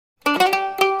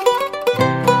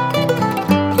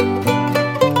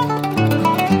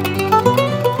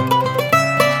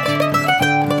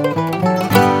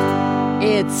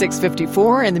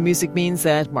6:54, and the music means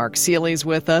that Mark Seeley's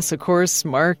with us. Of course,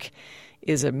 Mark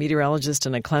is a meteorologist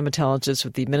and a climatologist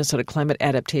with the Minnesota Climate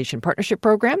Adaptation Partnership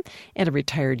Program and a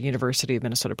retired University of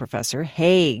Minnesota professor.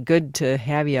 Hey, good to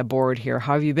have you aboard here.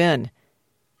 How have you been?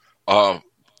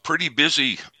 Pretty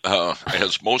busy,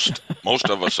 as most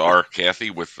of us are, Kathy,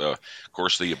 with, of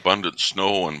course, the abundant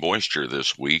snow and moisture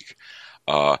this week.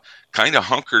 Kind of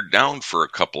hunkered down for a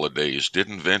couple of days,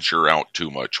 didn't venture out too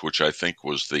much, which I think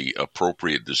was the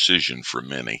appropriate decision for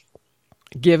many.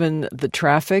 Given the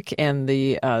traffic and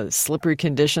the slippery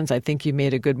conditions, I think you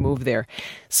made a good move there.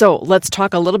 So let's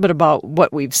talk a little bit about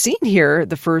what we've seen here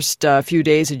the first few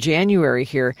days of January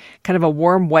here. Kind of a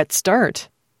warm, wet start.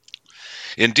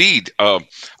 Indeed.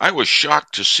 I was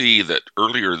shocked to see that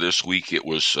earlier this week it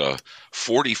was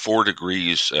 44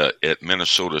 degrees at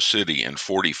Minnesota City and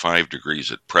 45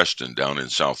 degrees at Preston down in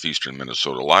southeastern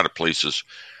Minnesota. A lot of places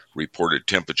reported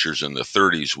temperatures in the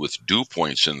 30s with dew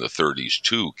points in the 30s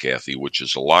too, Kathy, which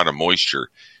is a lot of moisture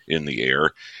in the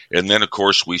air. And then, of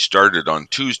course, we started on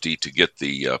Tuesday to get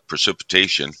the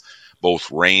precipitation,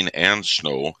 both rain and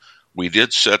snow. We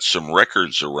did set some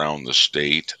records around the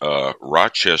state.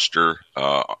 Rochester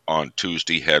on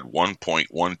Tuesday had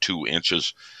 1.12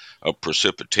 inches of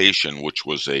precipitation, which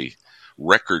was a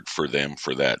record for them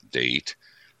for that date,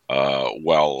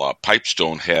 while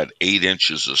Pipestone had 8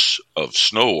 inches of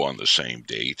snow on the same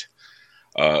date.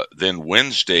 Then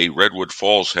Wednesday, Redwood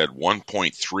Falls had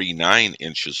 1.39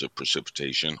 inches of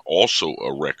precipitation, also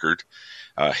a record.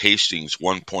 Hastings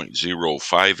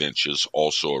 1.05 inches,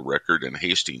 also a record, and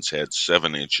Hastings had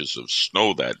 7 inches of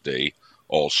snow that day,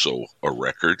 also a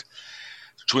record.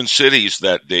 Twin Cities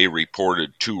that day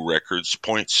reported 2 records,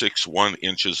 0.61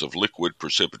 inches of liquid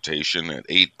precipitation and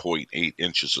 8.8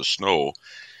 inches of snow,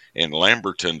 and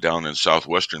Lamberton down in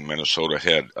southwestern Minnesota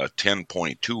had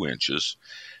 10.2 inches.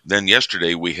 Then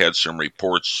yesterday we had some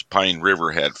reports. Pine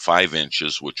River had 5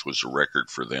 inches, which was a record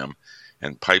for them,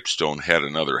 and Pipestone had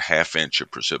another half inch of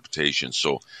precipitation.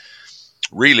 So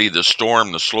really the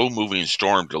slow-moving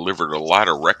storm, delivered a lot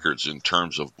of records in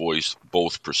terms of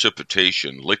both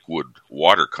precipitation, liquid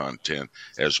water content,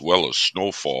 as well as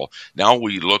snowfall. Now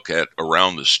we look at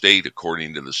around the state,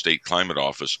 according to the State Climate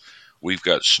Office, we've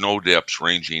got snow depths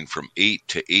ranging from 8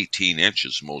 to 18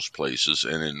 inches most places,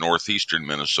 and in northeastern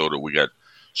Minnesota we got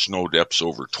snow depths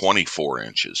over 24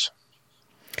 inches.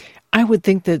 I would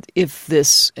think that if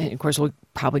this, and of course, we'll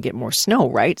probably get more snow,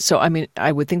 right? So, I mean,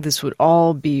 I would think this would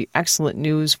all be excellent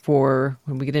news for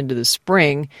when we get into the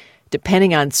spring.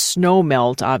 Depending on snow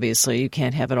melt, obviously, you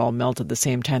can't have it all melt at the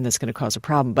same time. That's going to cause a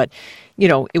problem. But, you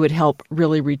know, it would help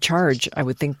really recharge, I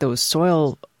would think, those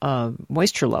soil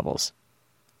moisture levels.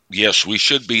 Yes, we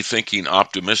should be thinking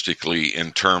optimistically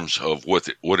in terms of what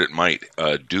it might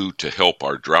do to help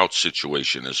our drought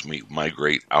situation as we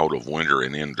migrate out of winter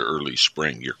and into early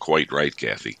spring. You're quite right,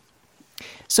 Kathy.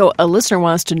 So a listener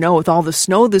wants to know, with all the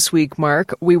snow this week,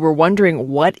 Mark, we were wondering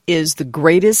what is the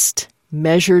greatest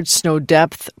measured snow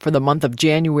depth for the month of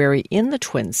January in the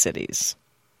Twin Cities?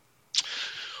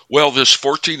 Well, this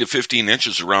 14 to 15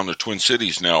 inches around the Twin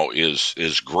Cities now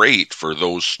is great for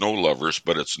those snow lovers,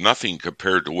 but it's nothing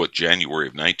compared to what January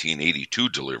of 1982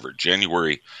 delivered.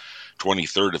 January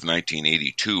 23rd of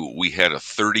 1982, we had a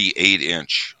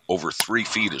 38-inch, over 3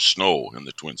 feet of snow in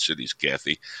the Twin Cities,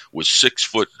 Kathy, with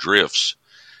 6-foot drifts.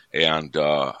 And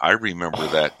I remember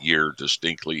that year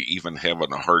distinctly, even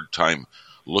having a hard time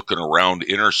looking around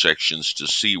intersections to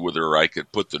see whether I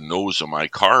could put the nose of my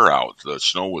car out. The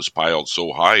snow was piled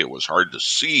so high it was hard to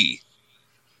see.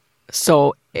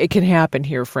 So it can happen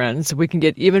here, friends. We can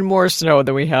get even more snow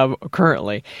than we have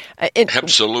currently.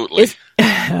 Absolutely.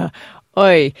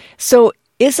 So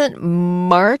isn't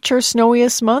March our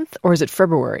snowiest month, or is it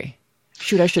February?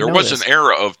 Shoot, I should know this. There was an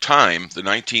era of time, the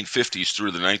 1950s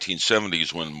through the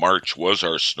 1970s, when March was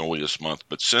our snowiest month,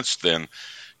 but since then,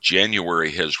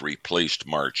 January has replaced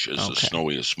March as the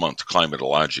snowiest month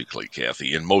climatologically,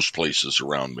 Kathy, in most places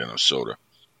around Minnesota.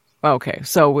 Okay,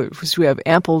 so we have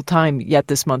ample time yet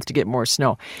this month to get more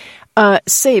snow.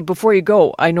 Say, before you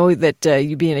go, I know that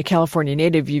you being a California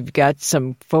native, you've got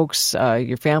some folks,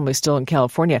 your family still in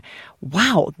California.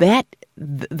 Wow,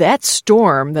 that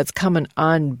storm that's coming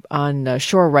on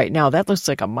shore right now, that looks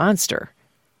like a monster.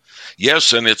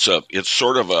 Yes, and it's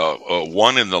sort of a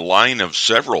one in the line of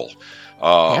several.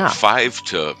 5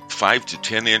 to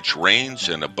 10 inch rains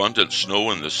and abundant snow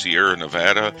in the Sierra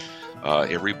Nevada.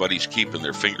 Everybody's keeping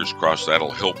their fingers crossed. That'll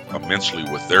help immensely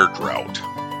with their drought.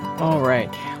 All right.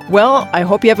 Well, I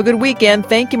hope you have a good weekend.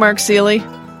 Thank you, Mark Seeley.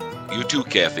 You too,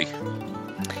 Kathy.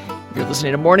 You're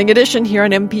listening to Morning Edition here on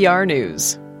NPR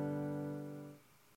News.